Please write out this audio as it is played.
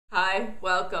Hi,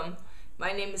 welcome.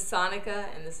 My name is Sonica,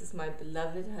 and this is my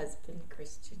beloved husband,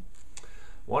 Christian.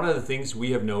 One of the things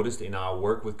we have noticed in our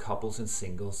work with couples and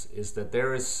singles is that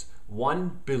there is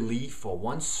one belief or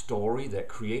one story that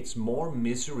creates more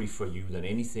misery for you than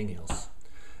anything else.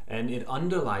 And it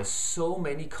underlies so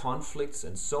many conflicts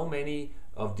and so many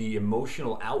of the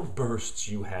emotional outbursts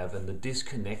you have and the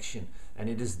disconnection. And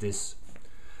it is this: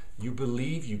 you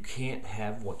believe you can't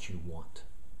have what you want.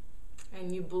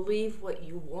 And you believe what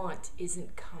you want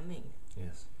isn't coming.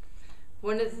 Yes.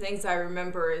 One of the things I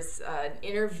remember is an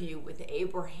interview with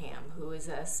Abraham, who is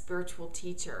a spiritual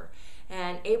teacher.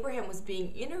 And Abraham was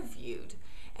being interviewed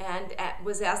and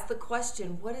was asked the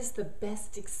question, what is the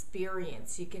best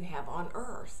experience you can have on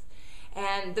earth?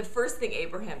 And the first thing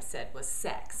Abraham said was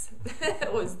sex.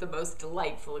 It was the most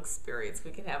delightful experience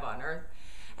we can have on earth.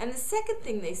 And the second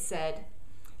thing they said,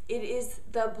 it is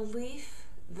the belief,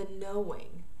 the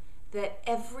knowing that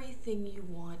everything you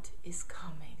want is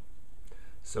coming.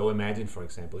 So imagine, for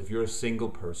example, if you're a single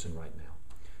person right now,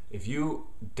 if you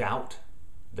doubt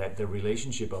that the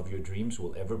relationship of your dreams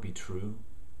will ever be true,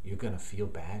 you're going to feel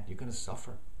bad, you're going to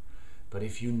suffer. But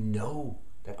if you know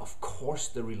that of course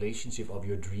the relationship of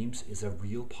your dreams is a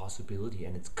real possibility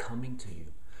and it's coming to you,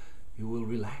 you will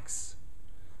relax.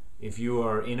 If you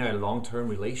are in a long-term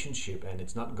relationship and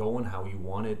it's not going how you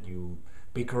want it, you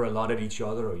bicker a lot at each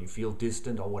other or you feel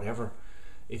distant or whatever,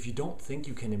 if you don't think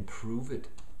you can improve it,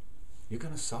 you're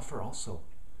going to suffer also.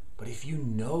 But if you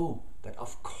know that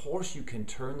of course you can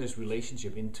turn this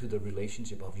relationship into the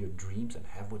relationship of your dreams and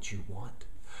have what you want,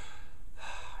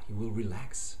 you will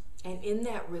relax. And in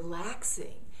that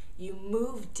relaxing, you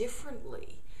move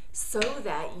differently so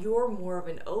that you're more of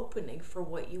an opening for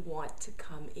what you want to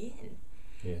come in.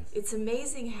 Yes. It's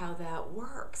amazing how that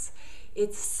works.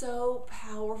 It's so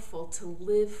powerful to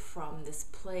live from this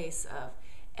place of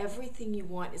everything you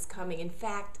want is coming. In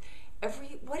fact,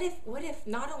 what if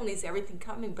not only is everything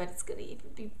coming, but it's going to even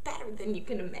be better than you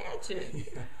can imagine?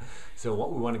 Yeah. So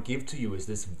what we want to give to you is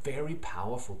this very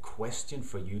powerful question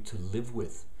for you to live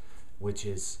with, which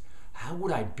is, how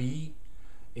would I be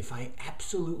if I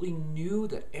absolutely knew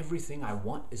that everything I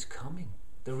want is coming?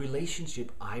 The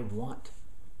relationship I want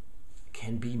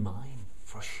can be mine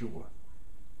for sure.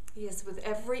 Yes, with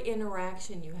every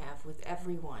interaction you have with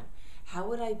everyone, how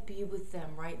would I be with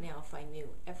them right now if I knew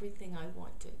everything I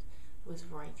wanted was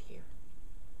right here?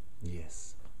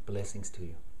 Yes. Blessings to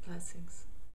you. Blessings.